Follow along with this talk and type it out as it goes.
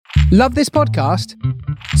Love this podcast?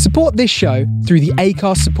 Support this show through the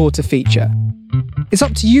Acast supporter feature. It's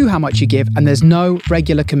up to you how much you give, and there's no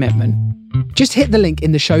regular commitment. Just hit the link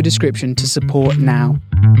in the show description to support now.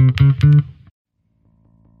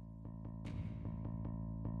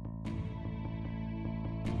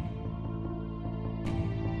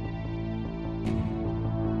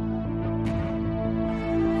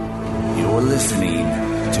 You're listening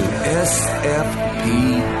to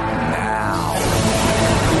SFP Now.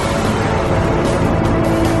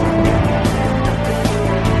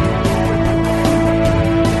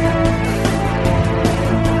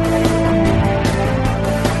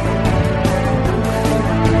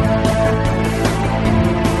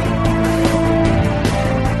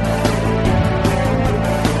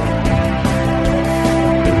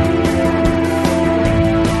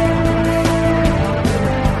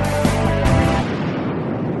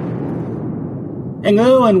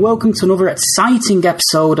 Hello and welcome to another exciting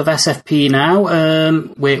episode of SFP Now.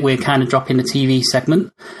 We're kind of dropping the TV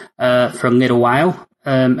segment for a little while,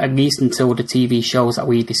 at least until the TV shows that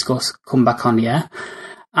we discuss come back on the air.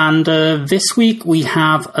 And this week we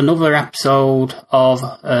have another episode of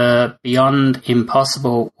Beyond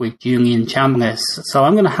Impossible with Julian Chambliss. So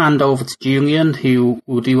I'm going to hand over to Julian, who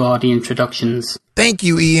will do all the introductions. Thank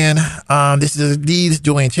you, Ian. This is indeed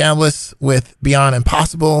Julian Chambliss with Beyond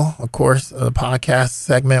Impossible, of course, a podcast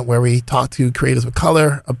segment where we talk to creators of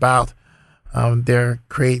color about their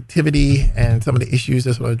creativity and some of the issues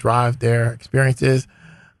that sort of drive their experiences.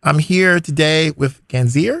 I'm here today with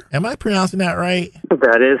Ganzir. Am I pronouncing that right?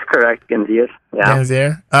 That is correct, Ganzir. Yeah.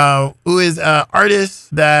 Ganzir, who is an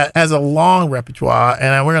artist that has a long repertoire,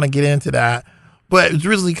 and we're going to get into that. But it's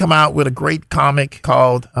recently come out with a great comic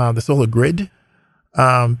called The Solar Grid.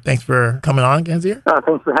 Thanks for coming on, Ganzir.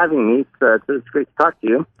 Thanks for having me. It's great to talk to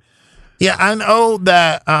you. Yeah, I know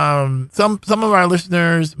that some of our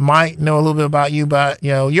listeners might know a little bit about you, but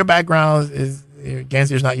your background is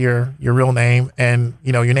Ganzir's not your real name, and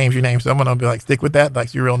your name's your name, so I'm gonna be like stick with that, like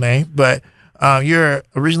it's your real name. But you're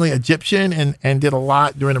originally Egyptian and did a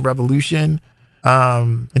lot during the revolution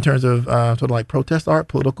in terms of sort of like protest art,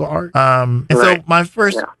 political art. And right. So my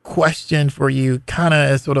first question for you kind of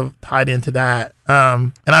is sort of tied into that.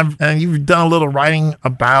 And you've done a little writing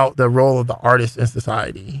about the role of the artist in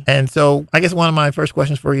society. And so I guess one of my first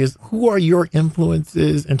questions for you is, who are your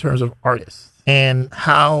influences in terms of artists? And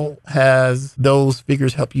how has those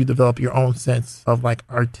figures helped you develop your own sense of like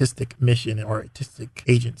artistic mission or artistic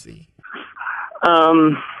agency?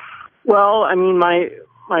 Well, I mean, my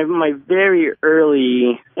very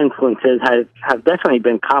early influences have definitely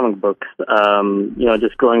been comic books.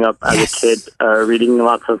 Just growing up as a kid, reading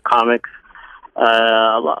lots of comics.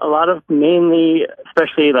 A lot of mainly,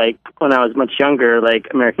 especially like when I was much younger, like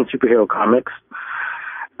American superhero comics.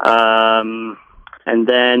 And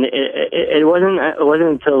then it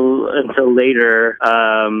wasn't until later,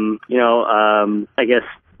 I guess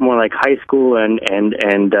more like high school and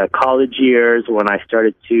college years when I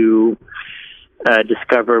started to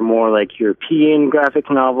discover more like European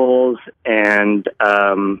graphic novels and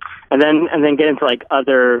then get into like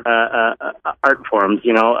other art forms,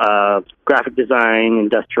 graphic design,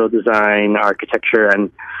 industrial design, architecture,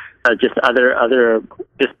 and just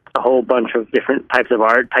a whole bunch of different types of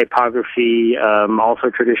art, typography, also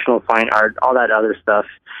traditional fine art, all that other stuff.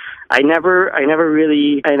 I never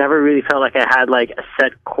really felt like I had like a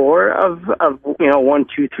set core of 1,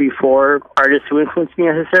 2, 3, 4 artists who influenced me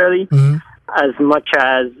necessarily. Mm-hmm. As much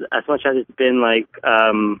as it's been like,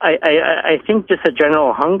 I think just a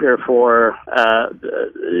general hunger for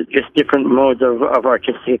just different modes of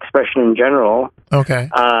artistic expression in general. Okay.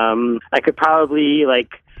 I could probably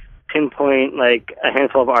like pinpoint like a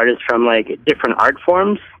handful of artists from like different art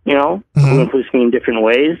forms, who influence me in different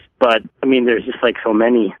ways. But I mean, there's just like so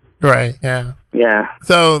many. Right. Yeah. Yeah.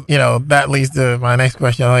 So, that leads to my next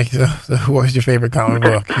question. Like, so what was your favorite comic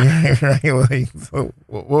book? So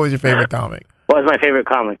what was your favorite comic? What was my favorite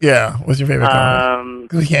comic? Yeah. What's your favorite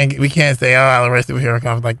comic? We can't say, the rest of superhero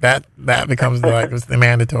comics like that. That becomes like it's the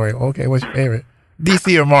mandatory. Okay. What's your favorite?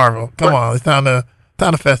 DC or Marvel? Come on. It's time to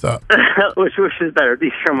fess up. which is better,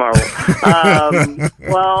 DC or Marvel?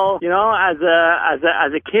 Well,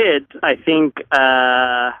 as a kid, I think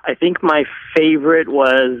my favorite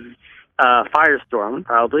was Firestorm,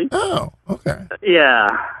 probably. Oh, okay. Yeah,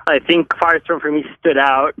 I think Firestorm for me stood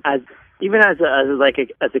out as a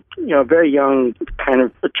very young kind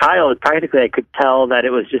of a child. Practically, I could tell that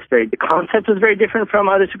it was just the concept was very different from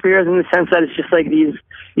other superheroes in the sense that it's just like these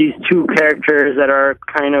two characters that are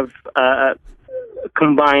kind of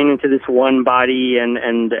combined into this one body, and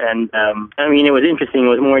I mean, it was interesting. It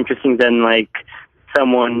was more interesting than like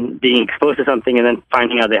someone being exposed to something and then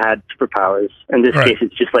finding out they had superpowers. In this Right. case,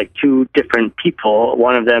 it's just like two different people.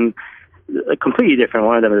 One of them completely different.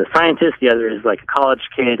 One of them is a scientist, the other is like a college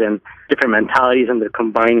kid, and different mentalities, and they're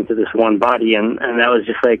combined into this one body, and that was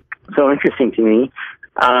just like so interesting to me.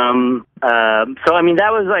 So I mean,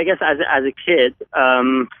 that was, I guess, as a kid.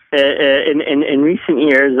 In recent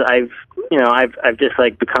years, I've just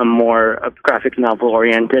like become more graphic novel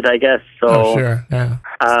oriented, I guess. So Oh, sure. Yeah.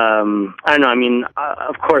 I don't know. I mean,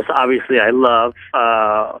 of course, obviously, I love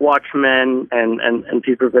Watchmen and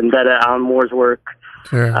V for Vendetta, Alan Moore's work.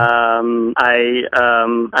 Sure. I'm kind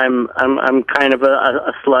of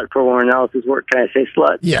a slut for Warren Ellis's work. Can I say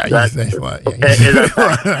slut? Yeah, you Is can say that- slut.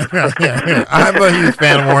 Okay, Yeah. I'm a huge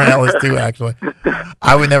fan of Warren Ellis too. Actually,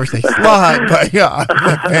 I would never say slut, but yeah, I'm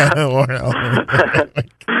a fan of Warren Ellis.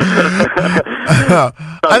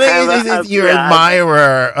 I think it's your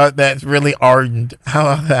admirer that's really ardent. How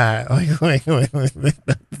about that? That's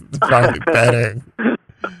probably better.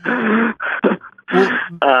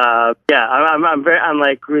 I'm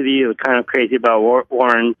like really kind of crazy about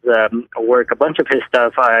Warren's work. A bunch of his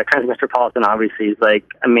stuff, Transmetropolitan, obviously, is like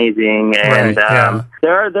amazing, and Right, yeah.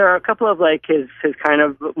 there are a couple of like his kind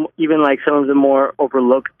of, even like some of the more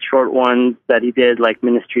overlooked short ones that he did, like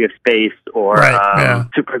Ministry of Space or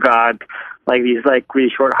Super God, like these like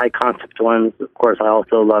really short, high concept ones. Of course, I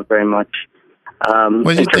also love very much. What did you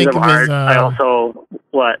in terms think of of art, his? I also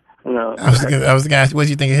No. I was gonna ask, what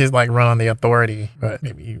do you think of his like run on the Authority? But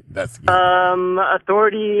maybe that's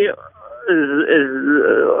Authority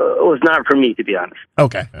was not for me, to be honest.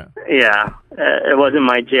 okay. Yeah, it wasn't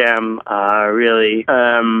my jam, really.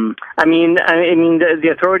 I mean, the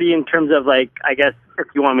Authority in terms of like, I guess if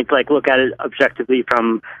you want me to like look at it objectively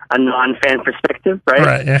from a non-fan perspective, right?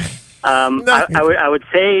 Right. Yeah. I would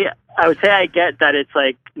say I get that it's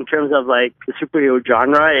like, in terms of like the superhero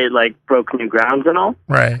genre, it like broke new grounds and all.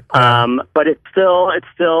 Right. But it's still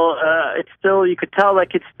you could tell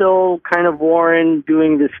like it's still kind of Warren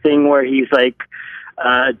doing this thing where he's like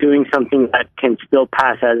doing something that can still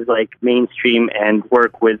pass as like mainstream and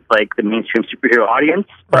work with like the mainstream superhero audience.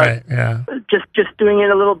 But Right. Yeah. just doing it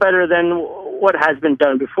a little better than what has been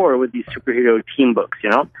done before with these superhero team books, you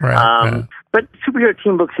know? Right. Yeah. But superhero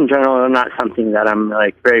team books in general are not something that I'm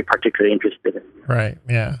like very particularly interested in. Right.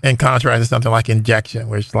 Yeah. In contrast to something like Injection,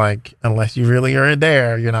 which like unless you really are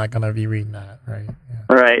there, you're not gonna be reading that. Right. Yeah.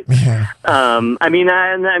 Right. Yeah. I mean,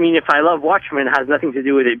 if I love Watchmen, it has nothing to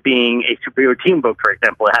do with it being a superhero team book, for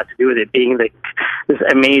example. It has to do with it being like this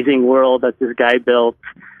amazing world that this guy built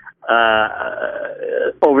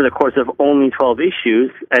over the course of only 12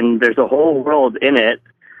 issues, and there's a whole world in it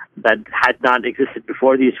that had not existed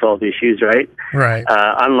before these 12 issues, right? Right.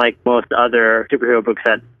 Unlike most other superhero books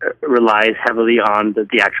that relies heavily on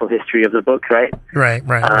the actual history of the book, right? Right.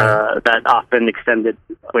 Right. That often extended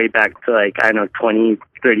way back to like, I don't know, 20,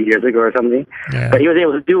 30 years ago or something. Yeah. But he was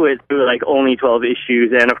able to do it through like only 12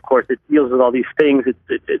 issues, and of course it deals with all these things.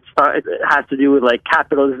 It has to do with like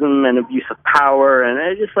capitalism and abuse of power, and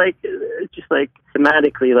it's just like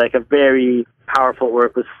thematically like a very powerful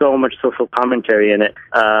work with so much social commentary in it,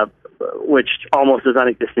 which almost does not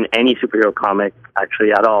exist in any superhero comic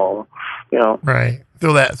actually at all, you know. Right.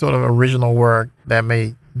 So that sort of original work that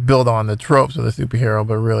may build on the tropes of the superhero,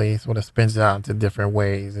 but really sort of spins it out into different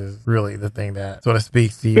ways is really the thing that sort of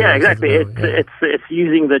speaks to you. Yeah, exactly. It's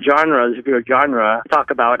using the genre, the superhero genre, to talk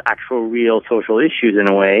about actual real social issues in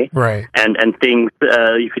a way. Right. And things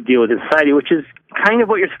you could deal with in society, which is kind of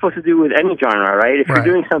what you're supposed to do with any genre, right? If you're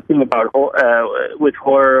doing something about with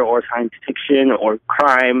horror or science fiction or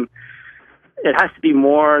crime, it has to be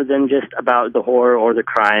more than just about the horror or the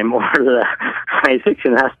crime or the science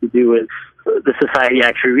fiction. It has to do with the society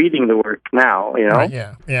actually reading the work now, you know? Right,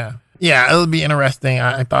 yeah. It'll be interesting.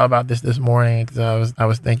 I thought about this morning because I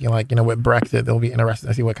was thinking like, you know, with Brexit, it'll be interesting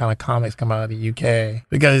to see what kind of comics come out of the UK,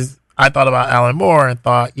 because I thought about Alan Moore and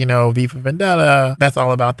thought, you know, V for Vendetta, that's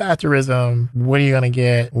all about Thatcherism. What are you going to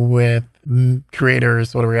get with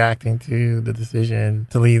creators sort of reacting to the decision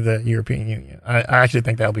to leave the European Union? I actually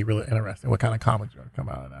think that'll be really interesting, what kind of comics are going to come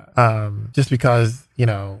out of that. Just because, you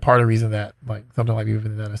know, part of the reason that like something like V for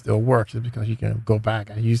Vendetta still works is because you can go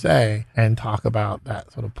back, as you say, and talk about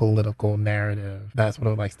that sort of political narrative, that sort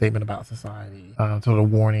of like statement about society, sort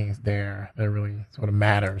of warnings there that really sort of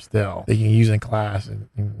matter still, that you can use in class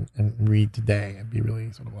and read today and be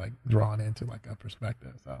really sort of like drawn into like a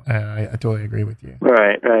perspective. So I totally agree with you.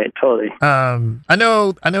 Right, totally. I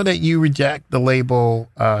know that you reject the label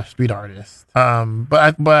street artist.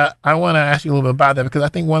 But I want to ask you a little bit about that, because I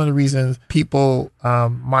think one of the reasons people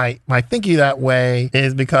might think you that way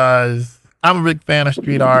is because I'm a big fan of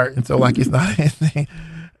street art, and so like it's not anything.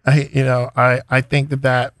 I think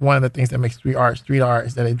that one of the things that makes street art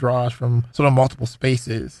is that it draws from sort of multiple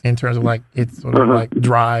spaces in terms of like its sort of like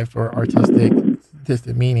drive for artistic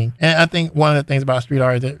meaning. And I think one of the things about street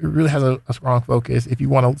art is that it really has a strong focus. If you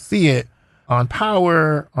want to see it on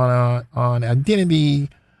power, on identity,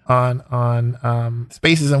 on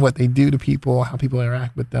spaces and what they do to people, how people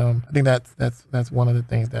interact with them. I think that's one of the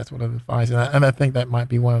things that sort of defines it. And I think that might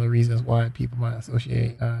be one of the reasons why people might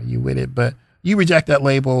associate you with it. But you reject that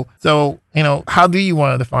label. So, how do you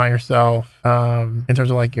want to define yourself in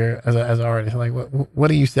terms of like as an artist? Like, what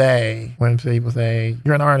do you say when people say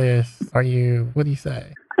you're an artist? What do you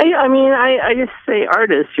say? I just say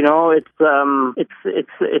artist.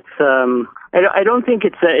 I don't think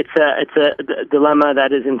it's a dilemma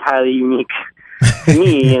that is entirely unique to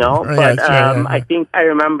me. But I think I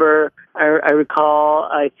recall.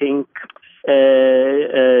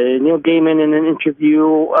 Neil Gaiman in an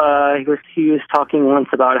interview, he was talking once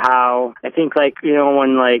about how I think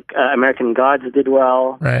when American Gods did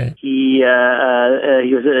well, right? He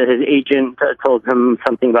was his agent told him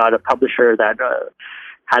something about a publisher that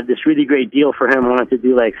had this really great deal for him, wanted to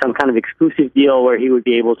do like some kind of exclusive deal where he would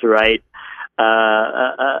be able to write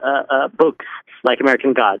books like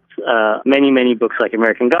American Gods, many books like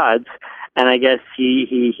American Gods. And I guess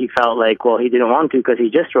he felt like, well, he didn't want to because he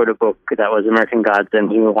just wrote a book that was American Gods, and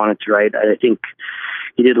he wanted to write, I think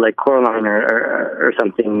he did like Coraline or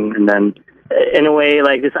something. And then in a way,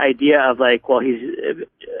 like this idea of like, well, he's,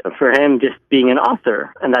 for him, just being an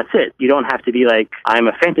author, and that's it. You don't have to be like, I'm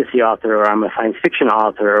a fantasy author or I'm a science fiction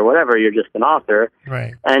author or whatever. You're just an author.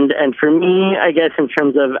 Right. And for me, I guess in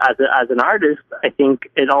terms of as an artist, I think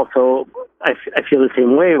it also, I feel the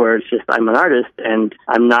same way where it's just, I'm an artist and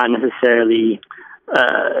I'm not necessarily,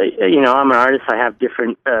 I'm an artist. I have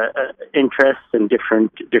different interests and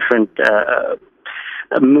different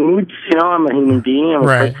moods. I'm a human being. I'm a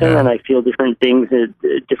person, and I feel different things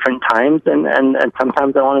at different times, and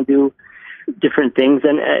sometimes I want to do different things.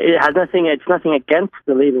 And it's nothing against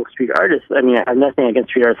the label street artist. I mean, I have nothing against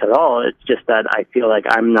street artists at all. It's just that I feel like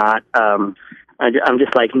I'm not. I'm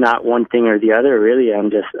just like not one thing or the other. Really, I'm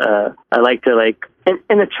just. I like to like.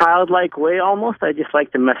 In a childlike way, almost, I just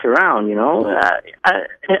like to mess around,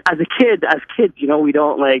 as kids, we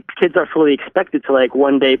don't like, kids are fully expected to like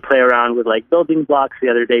one day play around with like building blocks, the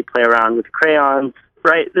other day play around with crayons,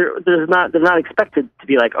 right? They're not expected to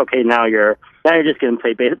be like, okay, now you're just going to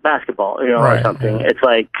play basketball, right, or something. Yeah. It's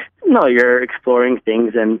like, no, you're exploring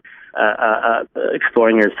things and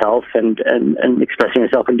exploring yourself and expressing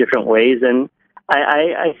yourself in different ways. And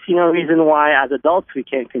I see no reason why, as adults, we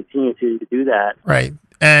can't continue to do that. Right.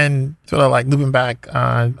 And sort of like looping back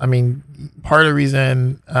on, part of the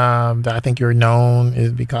reason that I think you're known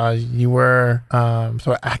is because you were sort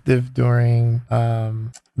of active during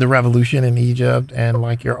the revolution in Egypt, and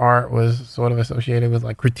like your art was sort of associated with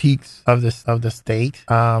like critiques of the state.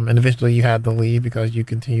 And eventually you had to leave because you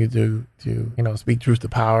continued to speak truth to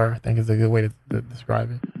power, I think is a good way to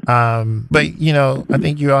describe it. But I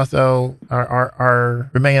think you also are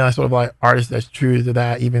remaining a sort of like artist that's true to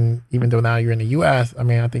that, even though now you're in the US.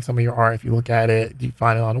 I think some of your art, if you look at it, you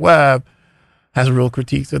find it on the web, has real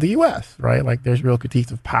critiques of the US, right? Like there's real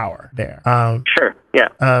critiques of power there. Sure. Yeah.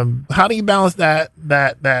 How do you balance that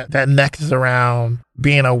nexus around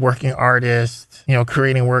being a working artist,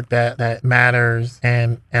 creating work that matters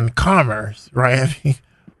and commerce, right?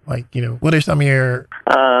 What are some of your,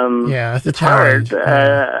 it's a challenge.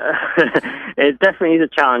 It definitely is a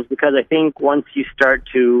challenge because I think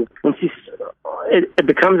it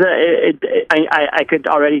becomes I could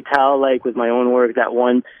already tell, like with my own work, that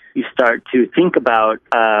once you start to think about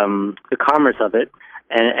the commerce of it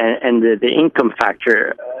and the income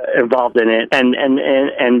factor involved in it,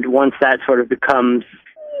 and once that sort of becomes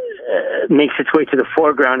makes its way to the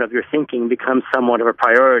foreground of your thinking, becomes somewhat of a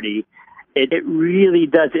priority, it really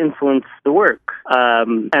does influence the work.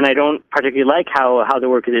 And I don't particularly like how the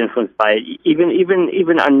work is influenced by it.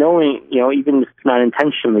 Even unknowing, even if not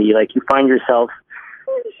intentionally, like you find yourself,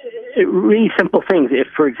 really simple things. If,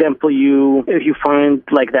 for example, if you find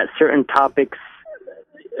like that certain topics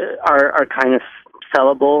are kind of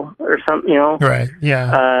sellable or something, right?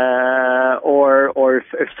 Yeah. Or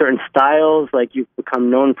if certain styles, like you've become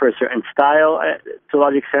known for a certain style, to a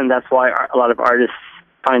large extent, that's why a lot of artists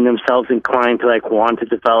find themselves inclined to like want to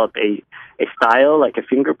develop a style, like a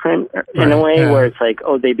fingerprint in a way, where it's like,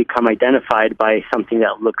 they become identified by something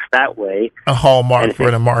that looks that way. A hallmark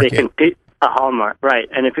for the market. A hallmark, right.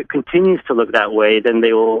 And if it continues to look that way, then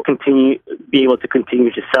they will be able to continue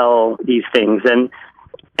to sell these things. And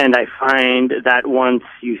And I find that once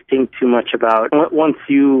you think too much once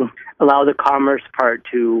you allow the commerce part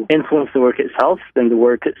to influence the work itself, then the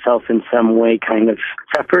work itself in some way kind of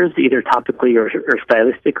suffers, either topically or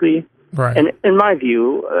stylistically. Right. And in my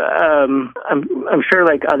view, I'm sure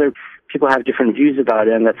like other people have different views about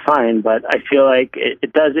it, and that's fine, but I feel like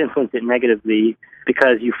it does influence it negatively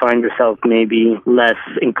because you find yourself maybe less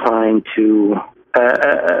inclined to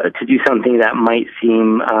do something that might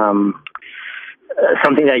seem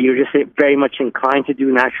something that you're just very much inclined to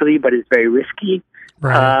do naturally, but is very risky.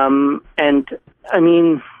 Right. And I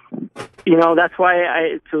mean, you know, that's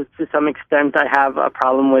why to some extent, I have a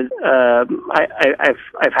problem with.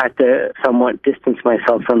 I've had to somewhat distance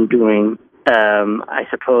myself from doing. I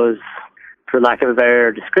suppose, for lack of a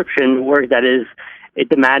better description, work that is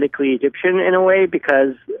thematically Egyptian in a way.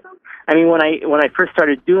 Because I mean, when I first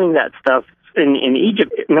started doing that stuff in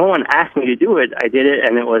Egypt, no one asked me to do it. I did it,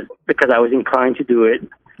 and it was because I was inclined to do it.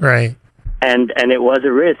 Right. And it was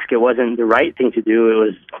a risk. It wasn't the right thing to do. It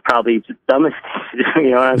was probably the dumbest thing to do, you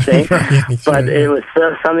know what I'm saying? But it was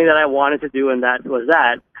something that I wanted to do, and that was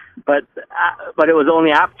that. But it was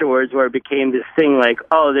only afterwards where it became this thing like,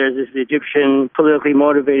 oh, there's this Egyptian politically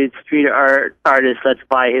motivated street artist, let's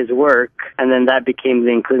buy his work. And then that became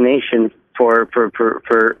the inclination for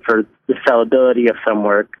the sellability of some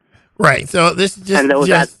work. Right. So this is just, and that was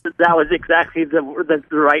exactly the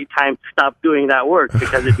right time to stop doing that work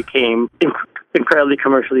because it became incredibly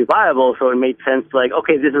commercially viable. So it made sense. Like,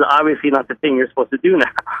 okay, this is obviously not the thing you're supposed to do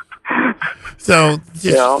now. So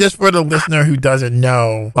just for the listener who doesn't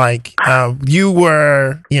know, like you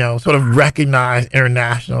were, sort of recognized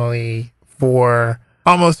internationally for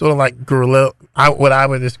almost sort of like guerrilla, what I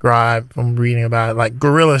would describe from reading about it, like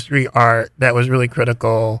guerrilla street art that was really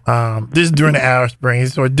critical. This during the Arab Spring,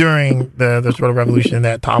 so during the sort of revolution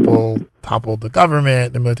that toppled the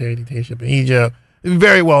government, the military dictatorship in Egypt.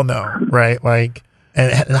 Very well known, right? Like,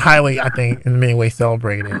 and highly, I think, in many ways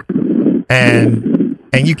celebrated.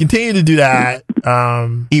 And you continue to do that,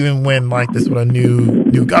 even when like this sort of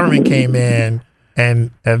new government came in,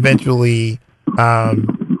 and eventually, I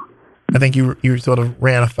think you sort of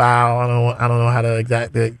ran afoul. I don't know how to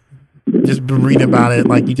exactly, just reading about it.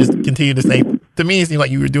 Like you just continue to say, to me, it seemed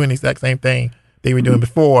like you were doing the exact same thing they were doing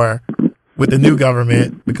before with the new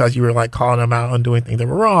government, because you were like calling them out on doing things that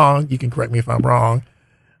were wrong. You can correct me if I'm wrong.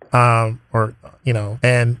 And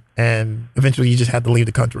eventually you just had to leave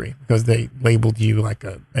the country because they labeled you like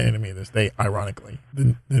an enemy of the state, ironically,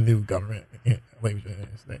 the new government labeled you an enemy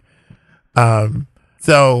of the state.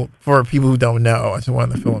 So for people who don't know, I just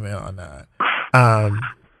wanted to fill them in on that.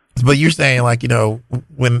 But you're saying like,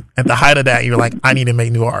 when at the height of that, you're like, I need to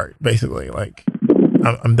make new art, basically. Like,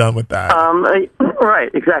 I'm done with that.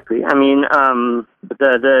 Right, exactly. I mean, the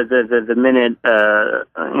minute, the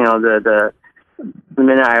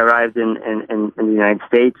minute I arrived in the United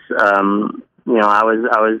States, I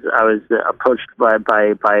was approached by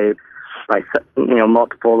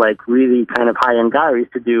multiple like really kind of high end galleries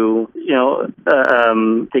to do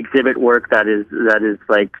exhibit work that is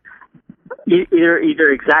like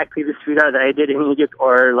either exactly the street art that I did in Egypt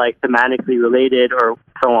or like thematically related or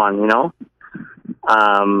so on,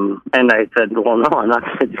 and I said, well, no, I'm not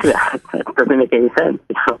going to do that. That doesn't make any sense,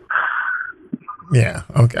 Yeah.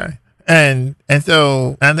 Okay. And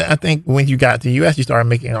so I think when you got to the U.S., you started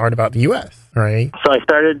making art about the U.S., right? So I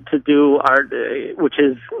started to do art, which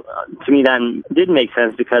is to me that did make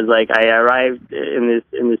sense because like I arrived in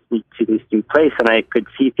this new place and I could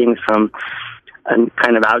see things from a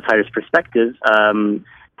kind of outsider's perspective.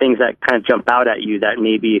 Things that kind of jump out at you that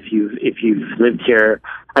maybe if you've lived here.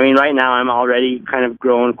 I mean, right now I'm already kind of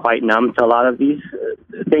grown quite numb to a lot of these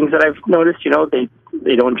things that I've noticed.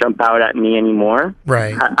 They don't jump out at me anymore.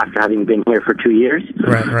 Right. After having been here for 2 years.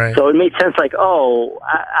 Right. So it made sense. Like,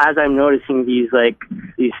 as I'm noticing these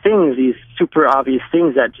things, these super obvious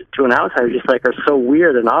things that to an outsider just like are so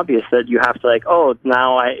weird and obvious that you have to like,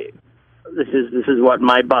 now this is what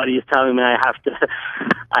my body is telling me I have to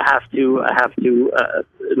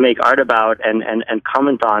make art about and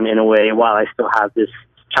comment on in a way while I still have this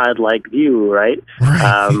childlike view, right?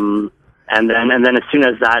 And then as soon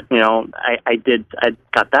as that, I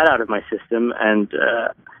got that out of my system, and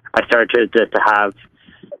I started to have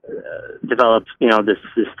developed, this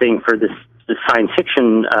thing for this science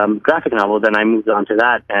fiction graphic novel. Then I moved on to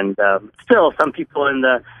that, and still some people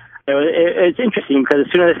it's interesting because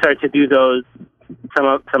as soon as I started to do those, some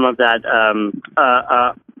of that,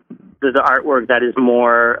 the artwork that is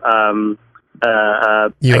more,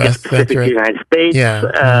 I guess specific to the United States,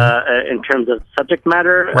 in terms of subject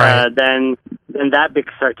matter, right. then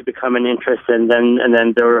started to become an interest, and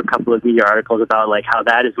then there were a couple of media articles about like how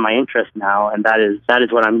that is my interest now, and that is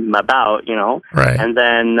what I'm about, Right. And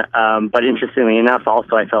then, but interestingly enough,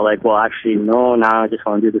 also I felt like, well, actually, no, now I just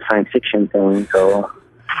want to do the science fiction thing.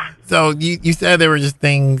 So you said there were just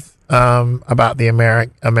things about the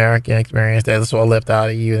American experience that sort of leapt out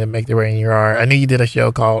at you and make their way in your art. I knew you did a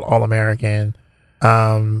show called All American.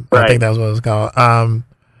 Right. I think that was what it was called.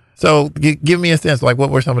 So give me a sense, like,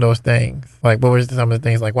 what were some of those things? Like, what were some of the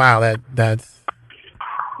things? Like, wow, that's.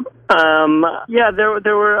 Yeah,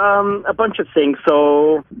 there were a bunch of things.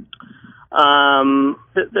 So,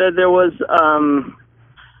 there was,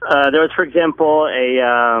 for example,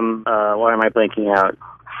 why am I blanking out?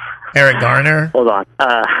 Eric Garner. Hold on.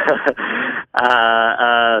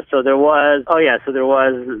 So there was.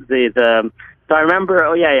 So I remember.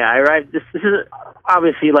 Oh yeah. I arrived. This is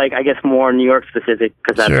obviously, like, I guess more New York specific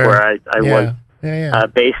because that's Sure. where I was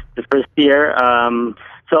based the first year.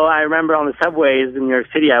 So I remember on the subways in New York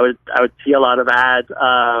City, I would see a lot of ads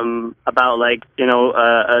about, like,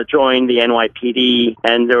 join the NYPD,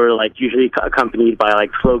 and they were like usually accompanied by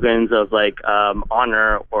like slogans of like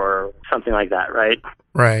honor or something like that, right?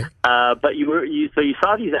 Right. But you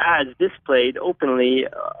saw these ads displayed openly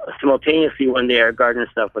simultaneously when the Eric Gardner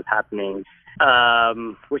stuff was happening.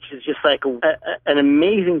 Which is just like an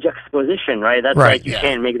amazing juxtaposition, right? That's right, like you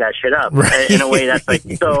can't make that shit up. Right. In a way, that's like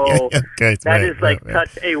so. Okay, that is like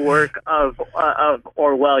such a work of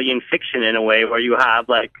Orwellian fiction in a way, where you have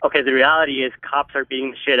like, okay, the reality is cops are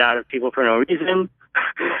beating the shit out of people for no reason.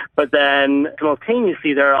 But then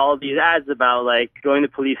simultaneously there are all these ads about like join the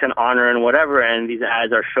police and honor and whatever, and these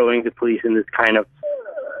ads are showing the police in this kind of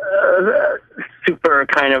super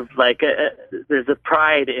kind of like there's a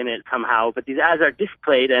pride in it somehow, but these ads are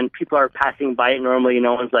displayed and people are passing by it normally.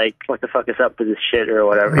 No one's like, what the fuck is up with this shit or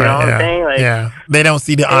whatever. You know what I'm saying? Like, they don't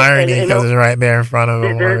see the irony because it's right there in front of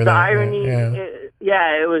them. There's the irony.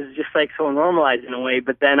 It was just like so normalized in a way.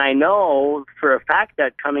 But then I know for a fact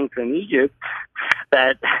that coming from Egypt,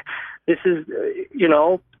 that this is,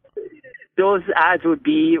 those ads would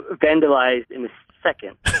be vandalized in a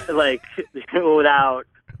second, like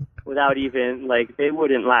without even, like, they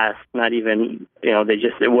wouldn't last, not even,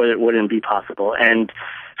 it wouldn't be possible. And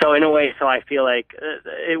so in a way, I feel like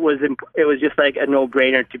it was just like a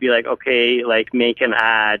no-brainer to be like, okay, like make an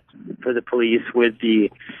ad for the police with the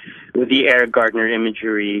Eric Gardner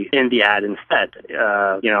imagery in the ad instead,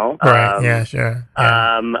 Right, yeah, sure.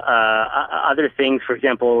 Yeah. Other things, for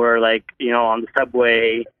example, were like, on the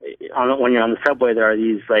subway, when you're on the subway, there are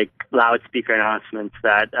these like loudspeaker announcements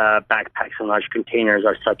that backpacks and large containers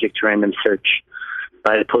are subject to random search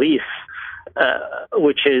by the police,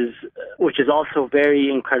 which is also very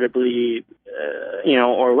incredibly,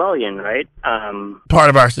 Orwellian, right? Part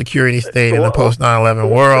of our security state in the post 9/11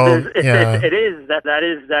 world. It is that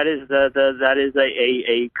is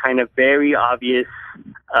a kind of very obvious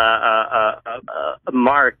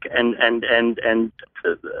mark and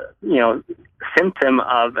symptom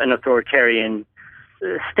of an authoritarian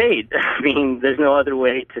state. I mean, there's no other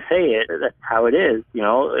way to say it. That's how it is.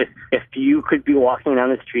 If you could be walking down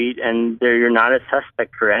the street and you're not a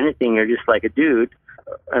suspect for anything, you're just like a dude,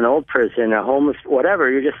 an old person, a homeless, whatever.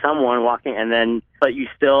 You're just someone walking, but you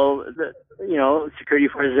still, security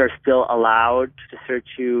forces are still allowed to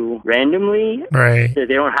search you randomly. Right. They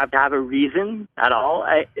don't have to have a reason at all.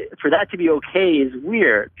 For that to be okay is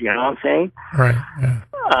weird. You know what I'm saying? Right. Yeah.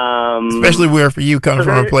 Especially weird for you coming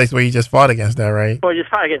from a place where you just fought against that, right? Or just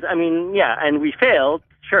fought against. I mean, yeah, and we failed,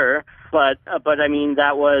 sure, but I mean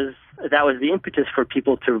that was the impetus for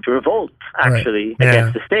people to revolt actually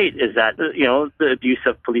against the state. Is that the abuse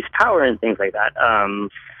of police power and things like that.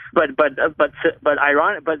 But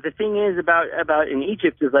ironic. But the thing is about in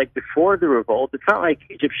Egypt is like before the revolt, it's not like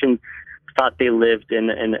Egyptians thought they lived in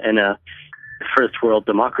a first world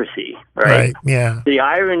democracy, right? Yeah. The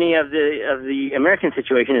irony of the American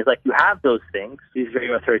situation is like you have those things, these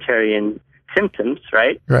very authoritarian symptoms,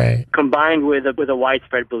 right? Right. Combined with a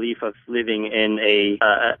widespread belief of living in a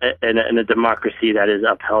democracy that is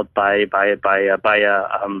upheld by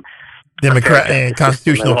democratic and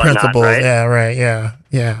constitutional principles. Right? Yeah, right. Yeah.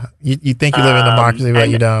 You think you live in democracy, but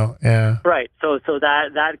you don't. Yeah. Right. So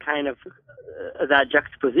that kind of that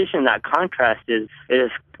juxtaposition, that contrast is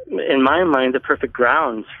in my mind the perfect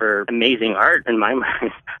grounds for amazing art. In my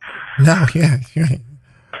mind. No. Yeah. Right.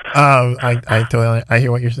 I totally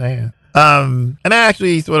hear what you're saying. And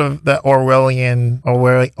actually, sort of the Orwellian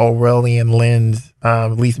lens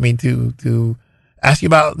leads me to ask you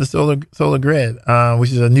about the Solar Grid,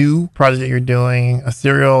 which is a new project you're doing, a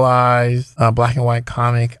serialized black and white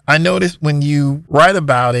comic. I noticed when you write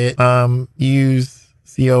about it, you use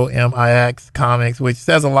COMIX Comics, which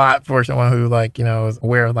says a lot for someone who like, you know, is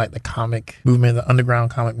aware of like the comic movement, the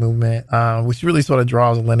underground comic movement, which really sort of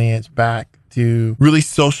draws a lineage back to really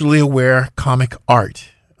socially aware comic art.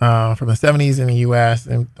 From the 70s in the U.S.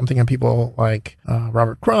 And I'm thinking people like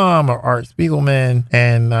Robert Crumb or Art Spiegelman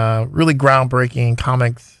and really groundbreaking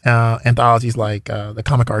comics anthologies like the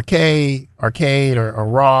Comic Arcade or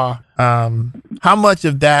Raw. How much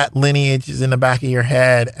of that lineage is in the back of your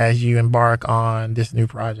head as you embark on this new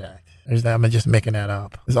project? Or is that I'm just making that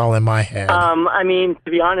up? It's all in my head. I mean, to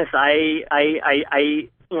be honest, I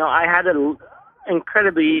had an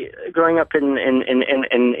incredibly growing up in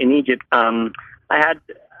Egypt. I had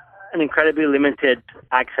an incredibly limited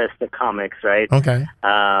access to comics, right? Okay.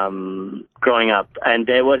 Growing up, and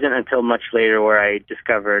it wasn't until much later where I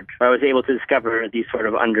was able to discover these sort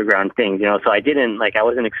of underground things, you know. So I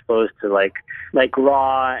wasn't exposed to like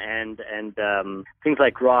Raw and things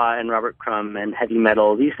like Raw and Robert Crumb and heavy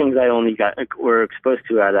metal. These things I only were exposed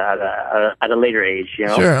to at a later age, you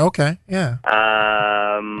know. Sure. Okay. Yeah.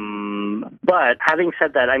 But having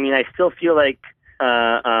said that, I mean, I still feel like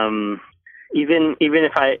even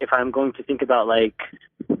if I'm going to think about like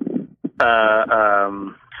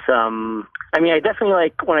some, I mean, I definitely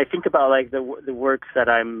like when I think about like the works that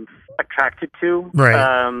I'm attracted to.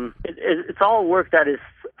 Right. It's all work that is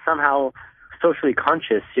somehow socially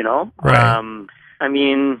conscious, you know. Right. I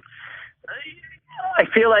mean, I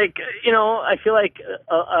feel like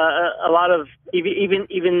a lot of even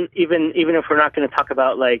if we're not going to talk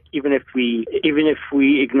about like even if we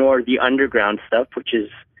ignore the underground stuff, which is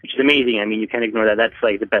amazing. I mean, you can't ignore that. That's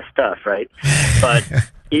like the best stuff, right? But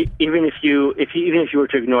even if you were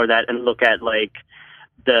to ignore that and look at like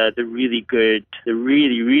the really good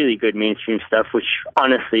mainstream stuff, which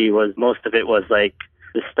honestly most of it was like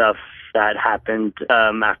the stuff that happened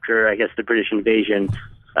after, I guess, the British invasion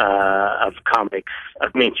of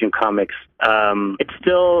mainstream comics. It's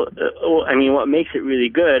still, I mean, what makes it really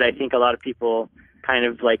good, I think a lot of people kind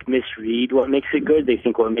of like misread what makes it good. They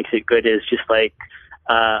think what makes it good is just like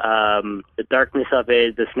the darkness of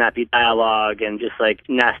it, the snappy dialogue, and just like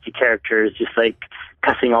nasty characters, just like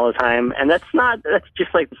cussing all the time. And that's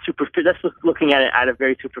just like that's looking at it at a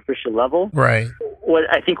very superficial level. Right. What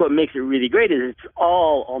makes it really great is it's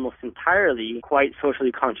all almost entirely quite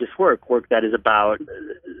socially conscious work that is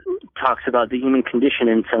talks about the human condition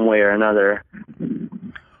in some way or another.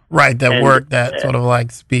 Right, work that sort of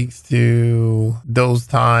like speaks to those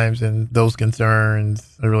times and those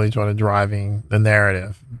concerns are really sort of driving the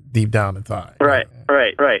narrative deep down inside. Right.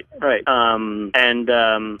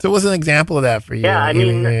 So what's an example of that for you? Yeah, I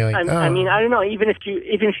mean, I don't know. Even if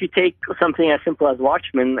you take something as simple as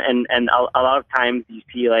Watchmen, and a lot of times you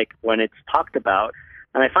see like when it's talked about.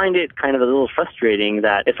 And I find it kind of a little frustrating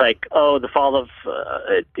that it's like, oh, it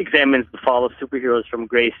examines the fall of superheroes from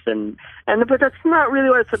grace, but that's not really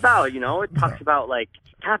what it's about, you know. It talks about like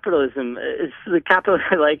capitalism. It's the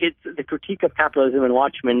critique of capitalism in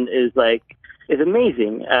Watchmen is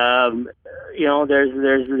amazing. You know,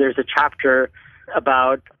 there's a chapter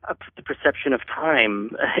about the perception of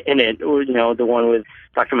time in it, or, you know, the one with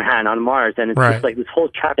Dr. Mahan on Mars, and it's just like this whole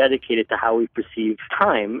chapter dedicated to how we perceive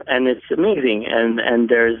time, and it's amazing. And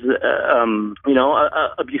there's you know,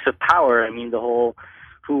 abuse of power. I mean, the whole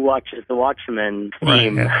who watches the Watchmen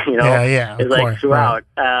theme, you know, is like throughout.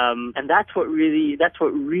 Right. And that's what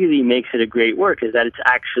really makes it a great work, is that it's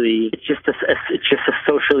just a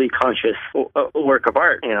socially conscious work of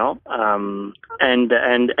art, you know. And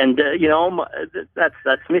you know,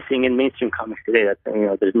 that's missing in mainstream comics today. That's, you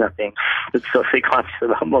know, there's nothing that's socially conscious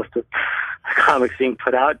about most of the comics being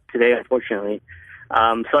put out today, unfortunately.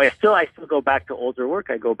 So I still go back to older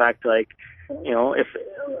work. I go back to like, you know, if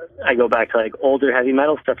I go back to like older heavy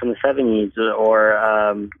metal stuff from the 70s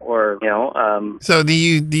or you know. So do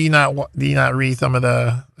you not read some of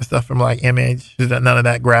the stuff from like Image? Does none of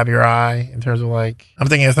that grab your eye in terms of like, I'm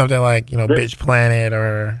thinking of something like, you know, Bitch Planet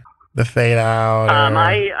or The Fade Out?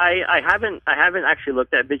 I haven't actually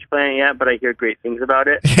looked at Bitch Planet yet, but I hear great things about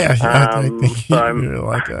it. Yeah, I think you really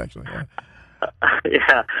like it actually. Yeah.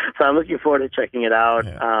 Yeah, so I'm looking forward to checking it out.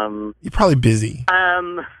 Yeah. You're probably busy.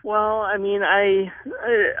 Well, I mean, I've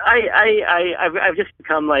just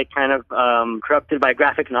become like kind of corrupted by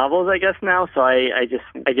graphic novels, I guess now. So I just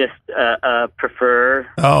prefer.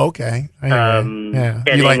 Oh, okay.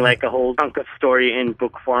 Getting like a whole chunk of story in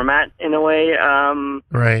book format in a way.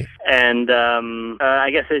 Right. And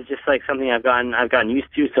I guess it's just like something I've gotten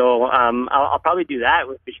used to. So I'll probably do that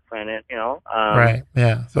with Bitch Planet. You know. Right.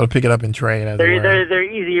 Yeah. So to pick it up and trade. They're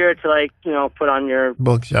easier to like, you know, put on your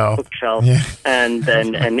bookshelf, yeah. and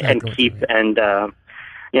keep. And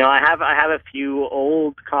you know, I have a few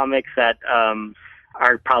old comics that are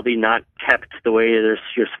are probably not kept the way you're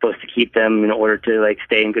supposed to keep them in order to like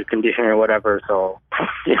stay in good condition or whatever. So,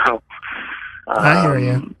 you know. I hear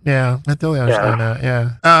you. Yeah, I totally understand that.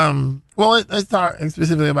 Yeah. Well, let's talk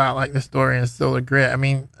specifically about like the story in Solar Grid. I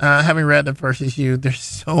mean, having read the first issue, there's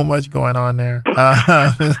so much going on there.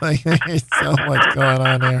 Like, there's so much going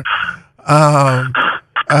on there.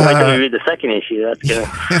 Wait till we read the second issue. That's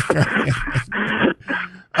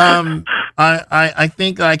gonna. I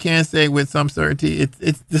think I can say with some certainty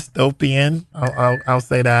it's dystopian. I'll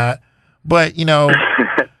say that. But you know.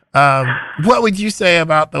 What would you say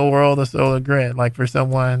about the world of Solar Grid? Like for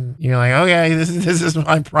someone, you're like, okay, this is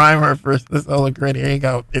my primer for the Solar Grid. Here you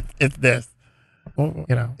go. It's this. Well,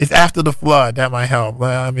 you know, it's after the flood. That might help.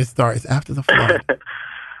 Let me start. It's after the flood.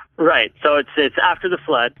 Right. So it's after the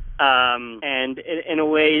flood, and in a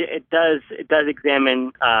way, it does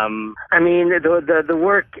examine. I mean, the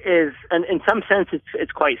work is, and in some sense,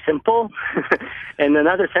 it's quite simple. In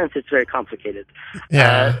another sense, it's very complicated.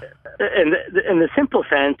 Yeah. In the simple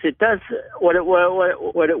sense, it does what it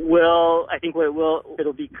will. I think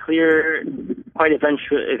it'll be clear quite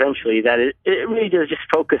eventually that it really does just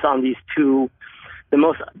focus on these two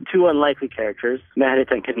unlikely characters,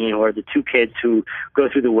 Meredith and Camille, are the two kids who go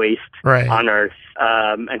through the waste on Earth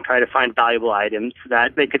and try to find valuable items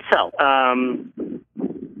that they could sell.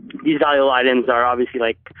 These valuable items are obviously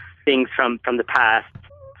like things from the past,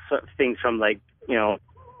 things from like, you know,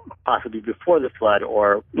 possibly before the flood,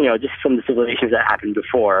 or, you know, just from the civilizations that happened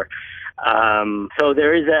before. So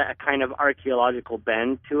there is a kind of archaeological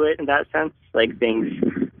bend to it in that sense, like things,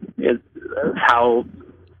 how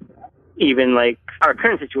even like our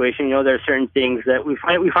current situation, you know, there are certain things that we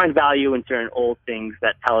find value in certain old things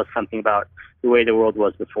that tell us something about the way the world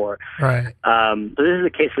was before. Right. So this is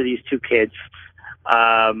the case for these two kids.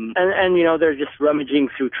 And you know, they're just rummaging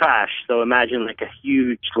through trash. So imagine like a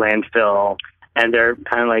huge landfill, and they're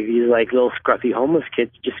kind of like these like little scruffy homeless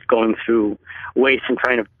kids just going through waste and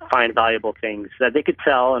trying to find valuable things that they could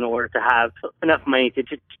sell in order to have enough money to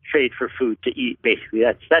trade for food to eat. Basically,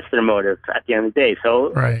 that's their motive at the end of the day.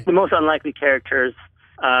 So the most unlikely characters,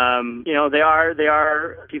 you know, they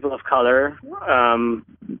are people of color.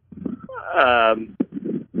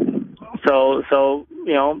 So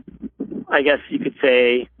you know, I guess you could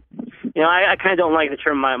say, you know, I kind of don't like the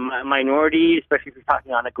term minority, especially if you're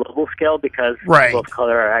talking on a global scale, because people of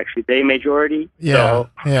color are actually the majority. Yeah,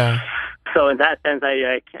 So in that sense,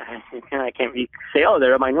 I can't really say, oh,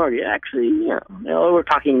 they're a minority. Actually, you know, we're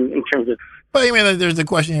talking in terms of. But I mean, there's a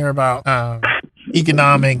question here about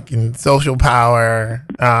economic and social power.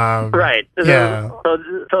 Right. Yeah.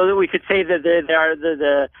 So we could say that they are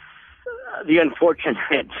the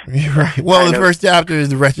unfortunate. Right. Well, the first chapter is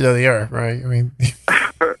the wretched of the earth, right? I mean,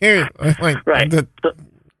 right.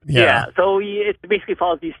 Yeah. So it basically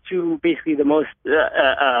follows these two, basically the most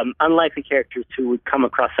unlikely characters who would come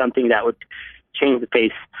across something that would change the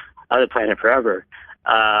face of the planet forever.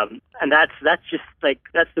 And that's just like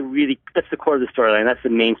that's the core of the storyline. That's the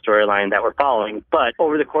main storyline that we're following. But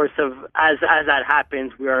over the course of as that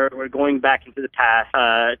happens, we're going back into the past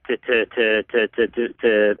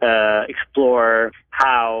to explore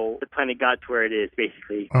how the planet got to where it is,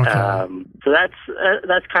 basically. Okay. So that's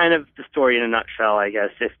kind of the story in a nutshell, I guess.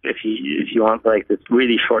 If you want like this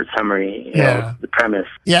really short summary, you know, the premise.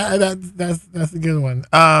 Yeah, that's a good one.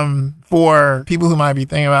 For people who might be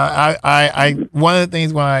thinking about, I one of the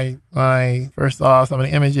things when I first saw some of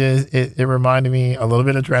the images, it reminded me a little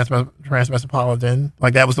bit of Transmetropolitan.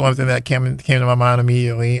 Like that was the one thing that came to my mind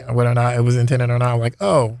immediately, whether or not it was intended or not. Like,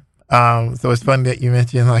 oh. So it's funny that you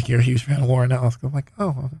mentioned like you're a huge fan of Warren Ellis. I'm like,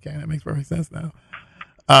 oh, okay, that makes perfect sense now.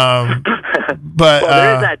 But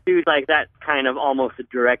there is that dude, like that kind of almost a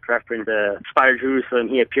direct reference to Spider Jerusalem.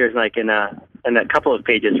 He appears like in a couple of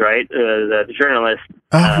pages, right? The journalist.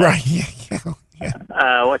 Right.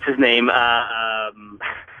 Yeah. What's his name?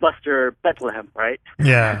 Buster Bethlehem, right?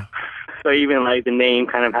 Yeah. So even like the name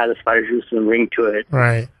kind of has a Spider Jerusalem ring to it.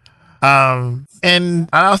 Right. And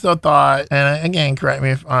I also thought, and again, correct me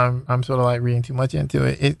if I'm sort of like reading too much into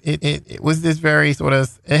it. It was this very sort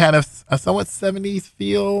of, it had a somewhat 70s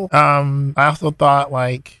feel. I also thought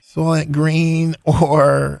like Soylent Green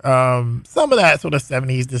or some of that sort of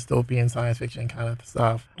 70s dystopian science fiction kind of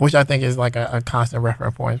stuff, which I think is like a constant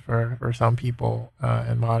reference point for some people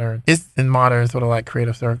in modern sort of like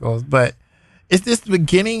creative circles. But is this the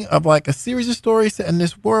beginning of like a series of stories set in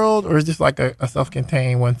this world, or is this like a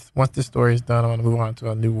self-contained once this story is done, I want to move on to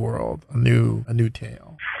a new world, a new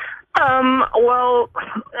tale? Well,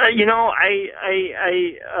 you know, I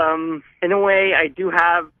in a way, I do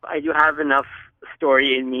have enough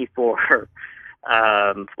story in me for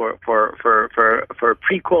for a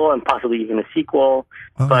prequel and possibly even a sequel.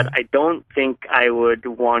 Okay. But I don't think I would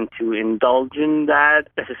want to indulge in that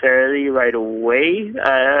necessarily right away,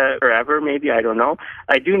 or ever. Maybe, I don't know.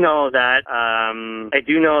 I do know that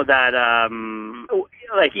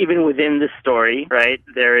like even within the story, right?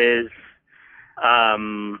 There is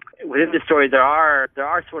within the story there are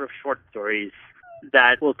sort of short stories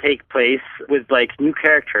that will take place with like new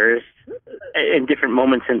characters in different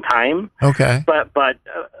moments in time. Okay. But the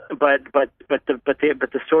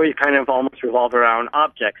stories kind of almost revolve around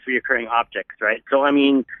objects, reoccurring objects, right? So I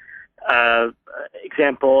mean,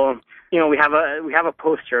 example, we have a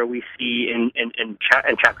poster we see in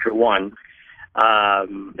chapter 1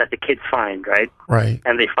 that the kids find, right? Right.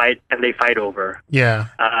 And they fight over. Yeah.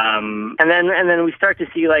 And then we start to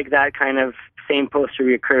see like that kind of same poster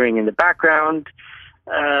reoccurring in the background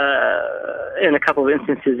in a couple of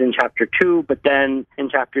instances in chapter 2, but then in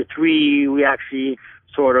chapter 3 we actually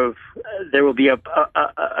sort of there will be a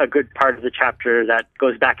good part of the chapter that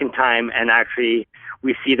goes back in time, and actually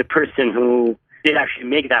we see the person who did actually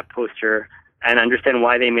make that poster and understand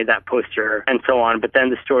why they made that poster and so on. But then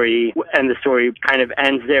the story kind of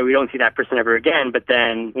ends there. We don't see that person ever again. But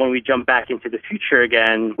then when we jump back into the future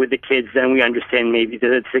again with the kids, then we understand maybe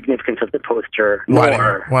the significance of the poster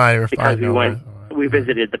more. Why because we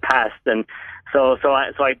visited the past. And so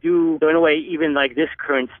I do, so in a way, even like this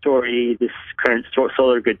current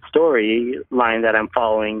Solar Grid story line that I'm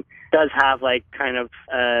following does have like kind of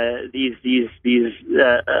these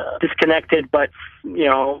disconnected but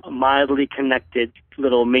mildly connected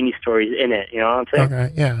little mini stories in it. You know what I'm saying?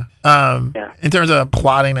 Okay, yeah. In terms of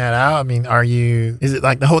plotting that out, I mean, is it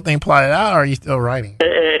like the whole thing plotted out, or are you still writing?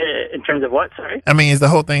 In terms of what? Sorry. I mean, is the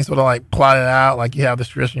whole thing sort of like plotted out, like you have this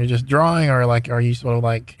tradition you're just drawing, or like are you sort of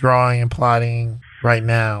like drawing and plotting right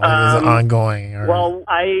now? Like, is it ongoing? Or? Well,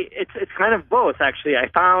 it's kind of both actually. I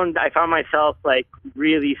found myself like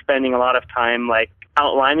really spending a lot of time like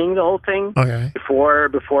outlining the whole thing before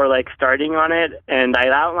like starting on it, and I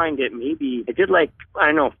outlined it. Maybe I did like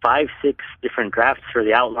 5-6 different drafts for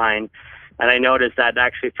the outline, and I noticed that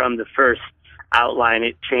actually from the first outline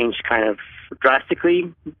it changed kind of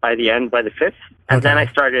drastically by the fifth, and then I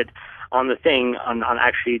started on the thing on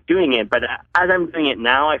actually doing it. But as I'm doing it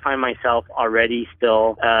now, I find myself already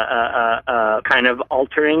still kind of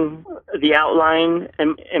altering the outline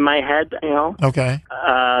in my head, Okay.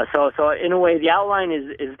 So in a way, the outline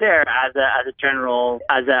is there as a general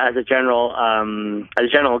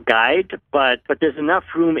guide, but there's enough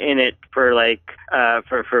room in it for like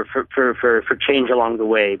for change along the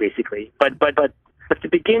way, basically. But the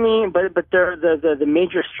beginning, but the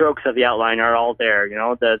major strokes of the outline are all there.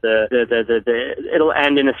 It'll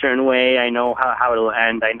end in a certain way. I know how it'll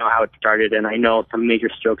end. I know how it started, and I know some major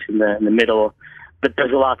strokes in the middle. But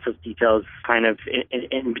there's lots of details kind of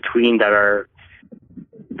in between that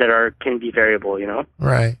can be variable.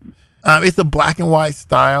 Right. It's a black and white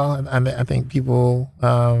style, and I think people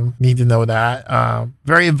need to know that.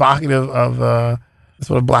 Very evocative of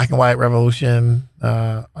sort of black and white revolution,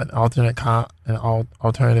 an alternative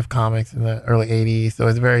comics in the early 80s. So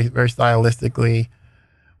it's very, very stylistically.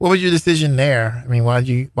 What was your decision there? I mean, why did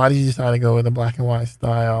you decide to go with a black and white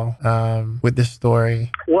style with this story?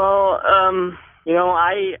 Well,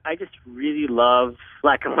 I just really love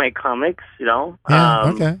black and white comics.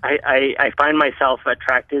 Okay. I find myself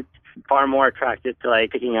far more attracted to like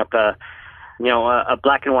picking up a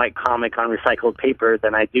black and white comic on recycled paper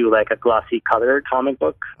than I do like a glossy colored comic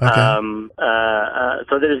book. Okay.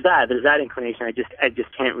 So there's that inclination. I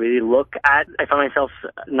just can't really look at. I find myself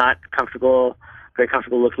not very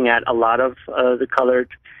comfortable looking at a lot of the colored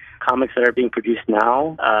comics that are being produced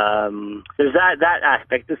now. There's that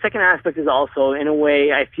aspect. The second aspect is also, in a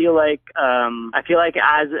way, I feel like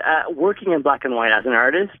as working in black and white as an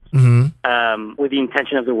artist, with the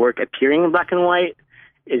intention of the work appearing in black and white,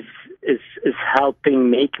 is helping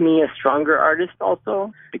make me a stronger artist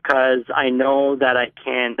also, because I know that I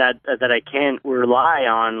can't rely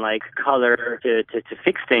on like color to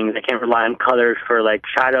fix things. I can't rely on color for like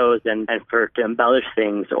shadows and to embellish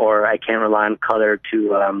things, or I can't rely on color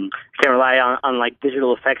to can't rely on like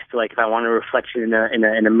digital effects to like if I want a reflection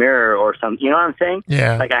in a mirror or something. You know what I'm saying?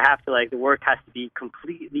 Yeah. Like I have to the work has to be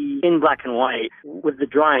completely in black and white with the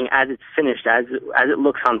drawing as it's finished, as it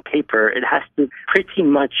looks on paper. It has to pretty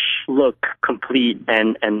much look complete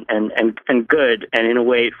and good, and in a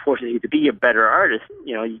way it forces you to be a better artist.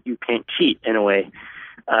 You can't cheat in a way.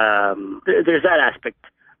 There's that aspect.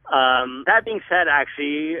 That being said,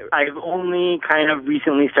 actually, I've only kind of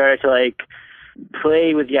recently started to like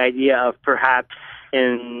play with the idea of perhaps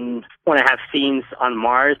when I have scenes on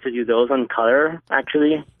Mars to do those on color,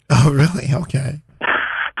 actually. Oh, really? Okay.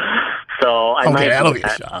 So I might that'll do be a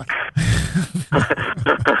that. shock.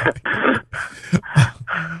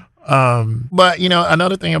 But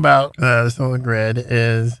another thing about the Solar Grid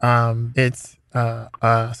is it's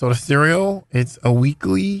sort of serial. It's a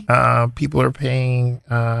weekly. People are paying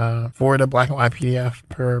for the black and white PDF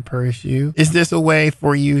per issue. Is this a way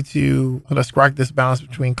for you to sort of strike this balance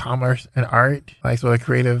between commerce and art, like sort of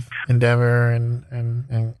creative endeavor and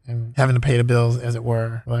having to pay the bills, as it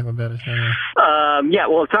were, for lack of a better term? Yeah,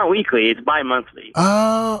 well, it's not weekly; it's bi-monthly.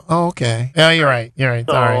 Oh, okay. Yeah, you're right. So,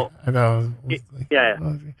 sorry, I thought it was weekly. Yeah.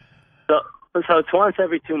 So it's once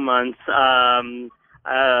every 2 months.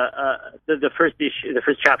 The first issue, the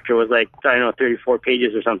first chapter was like, I don't know, 34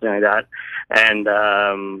 pages or something like that. And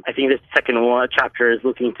I think the second chapter is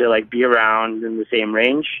looking to like be around in the same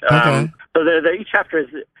range. Okay. So each chapter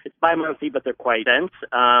it's bi-monthly, but they're quite dense.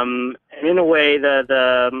 And in a way,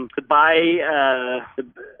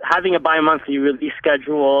 having a bi-monthly release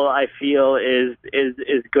schedule, I feel is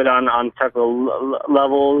good on several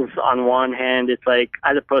levels. On one hand, it's like,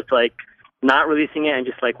 as opposed to like not releasing it and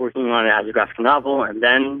just like working on it as a graphic novel and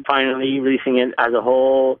then finally releasing it as a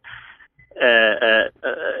whole.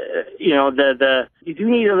 You do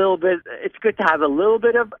need a little bit. It's good to have a little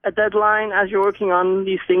bit of a deadline as you're working on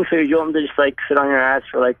these things, so you don't just like sit on your ass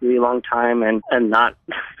for like a really long time and not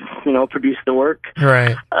produce the work.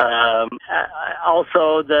 Right.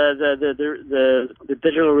 Also, the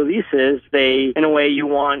digital releases, they, in a way, you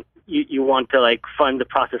want to like fund the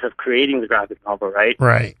process of creating the graphic novel, right?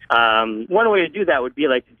 Right. One way to do that would be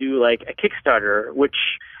like to do like a Kickstarter, which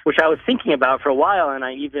I was thinking about for a while, and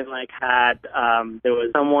I even like had there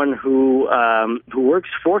was someone who works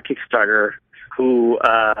for Kickstarter who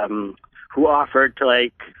offered to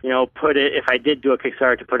like put it, if I did do a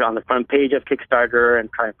Kickstarter, to put it on the front page of Kickstarter and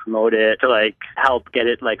try and promote it to like help get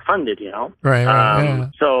it like funded, Right. Yeah.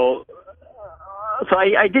 So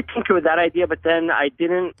I did tinker with that idea, but then I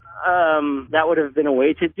didn't. That would have been a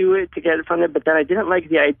way to do it, to get it funded. But then I didn't like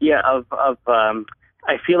the idea of.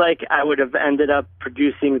 I feel like I would have ended up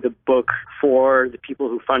producing the book for the people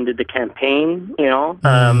who funded the campaign,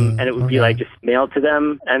 and it would be like just mailed to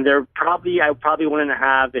them. And I probably wouldn't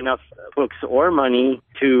have enough books or money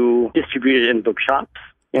to distribute it in bookshops.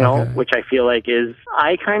 Which I feel like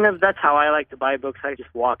that's how I like to buy books. I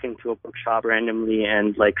just walk into a bookshop randomly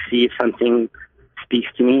and like see if something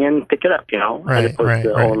speaks to me and pick it up, as opposed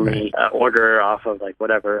to only order off of like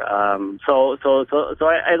whatever. So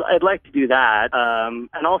I'd like to do that.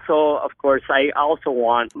 And also, of course, I also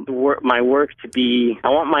want my work to be, I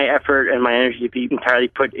want my effort and my energy to be entirely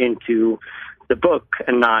put into the book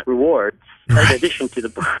and not rewards. In addition to the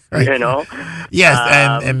book, Yes,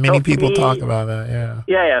 and many people talk about that,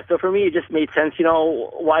 Yeah. So for me, it just made sense,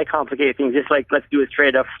 why complicate things? Just like, let's do it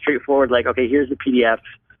straightforward, like, okay, here's the PDF.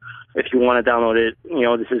 If you want to download it,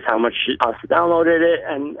 this is how much it costs to download it,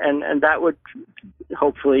 and that would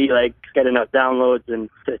hopefully like get enough downloads and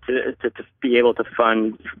to be able to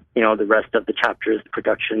fund, the rest of the chapters, the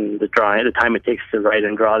production, the drawing, the time it takes to write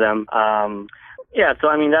and draw them. So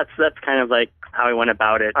I mean that's kind of like how I went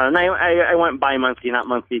about it, and I went bi-monthly, not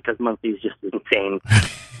monthly, because monthly is just insane.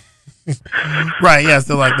 Right. Yeah.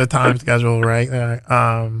 So like the time schedule, right?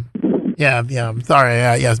 I'm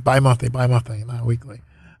sorry. Yes, bi-monthly, not weekly.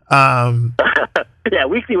 Yeah,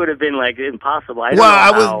 weekly would have been like impossible.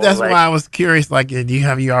 That's why I was curious. Like,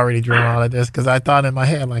 have you already drawn all of this? Because I thought in my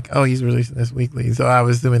head, like, oh, he's releasing this weekly. So I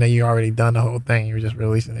was assuming that you already done the whole thing. You were just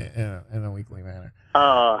releasing it in a weekly manner.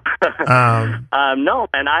 No,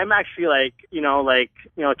 and I'm actually like,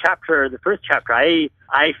 the first chapter,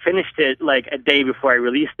 I finished it like a day before I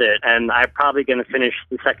released it, and I'm probably going to finish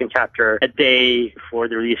the second chapter a day before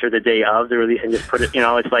the release or the day of the release and just put it,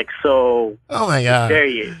 it's like so. Oh my God.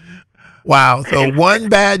 Very. Wow. So one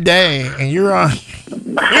bad day and you're on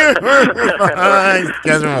schedule.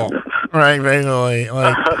 Right, basically.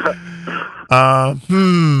 Like,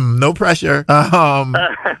 no pressure.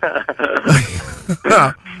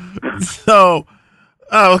 So,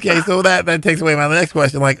 okay. So that takes away my next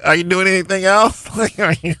question. Like, are you doing anything else? Like,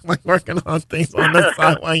 are you like working on things on the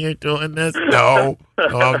side while you're doing this? No,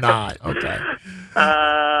 I'm not. Okay.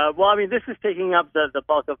 Well, I mean, this is taking up the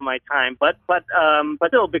bulk of my time, but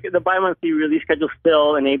still, because the bi-monthly release schedule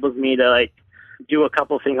still enables me to like do a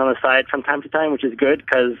couple things on the side from time to time, which is good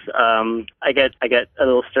because I get a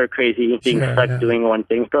little stir crazy being stuck doing one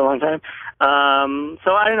thing for a long time.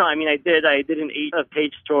 So I don't know. I mean, I did an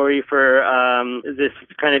 8-page story for this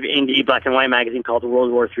kind of indie black and white magazine called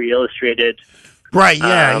World War III Illustrated. Right,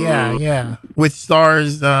 yeah. Which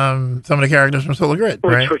stars some of the characters from Solar Grid,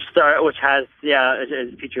 right? Which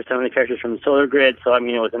features some of the characters from Solar Grid. So I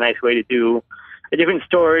mean, it was a nice way to do a different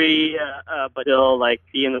story, but still like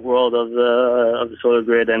be in the world of the Solar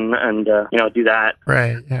Grid and do that.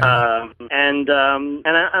 Right. Yeah. And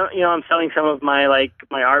I'm selling some of my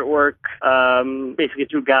artwork basically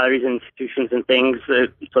through galleries and institutions and things.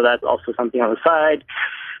 So that's also something on the side.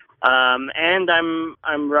 And I'm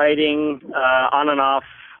writing on and off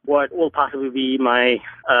what will possibly be my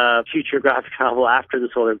future graphic novel after the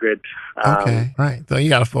Solar Grid. Okay, right. So you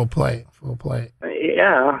got a full plate.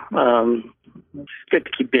 Yeah. It's good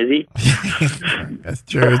to keep busy. That's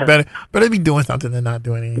true. It's better to be doing something than not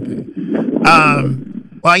doing anything.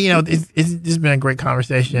 Well, it's just been a great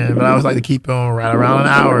conversation, but I always like to keep them right around an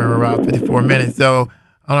hour or about 54 minutes. So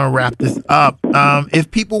I'm going to wrap this up. If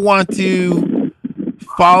people want to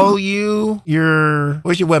follow you,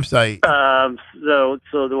 what's your website? So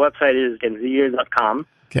the website is ganzir.com,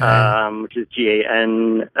 which is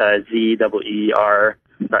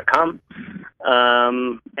GANZEER.com.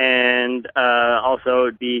 And also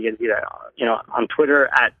it'd be Ganzir, on Twitter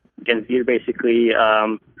at Ganzir, basically.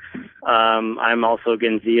 I'm also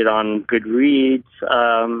Ganzir on Goodreads.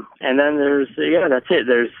 And then that's it.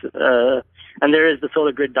 And there is the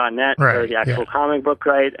solargrid.net, or the actual comic book,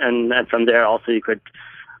 right? And from there also you could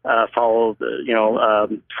follow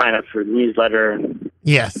sign up for the newsletter.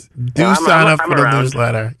 Yes. Sign up for the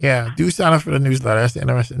newsletter. Yeah. Do sign up for the newsletter. That's the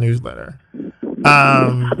interesting newsletter.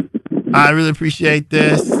 I really appreciate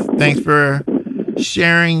this. Thanks for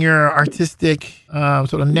sharing your artistic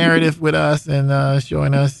sort of narrative with us and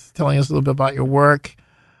telling us a little bit about your work.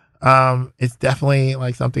 It's definitely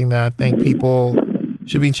like something that I think people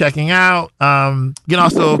should be checking out. You can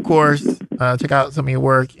also, of course, check out some of your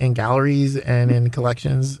work in galleries and in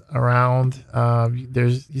collections around.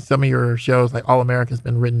 There's some of your shows, like All America's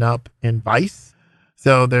been written up in Vice.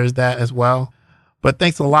 So there's that as well. But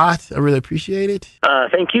thanks a lot. I really appreciate it.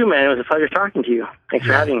 Thank you, man. It was a pleasure talking to you. Thanks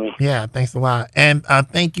for having me. Yeah, thanks a lot. And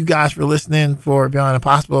thank you guys for listening for Beyond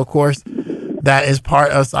Impossible. Of course, that is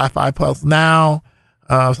part of Sci-Fi Pulse Now,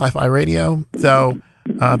 Sci-Fi Radio. So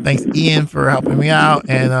thanks, Ian, for helping me out,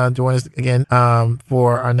 and join us again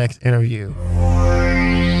for our next interview.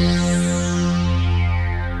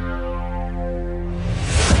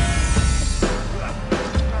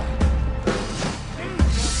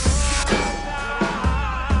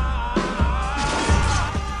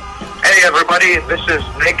 Hey everybody, this is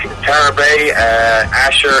Nick Tarabay,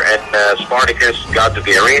 Asher and Spartacus, Gods of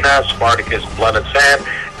the Arena, Spartacus, Blood and Sand,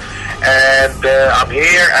 and I'm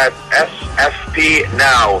here at SFP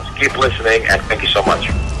Now. Keep listening, and thank you so much.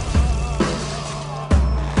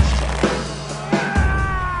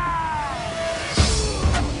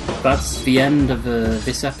 That's the end of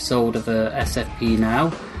this episode of SFP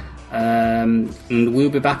Now, and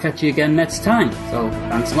we'll be back at you again next time, so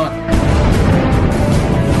thanks a lot.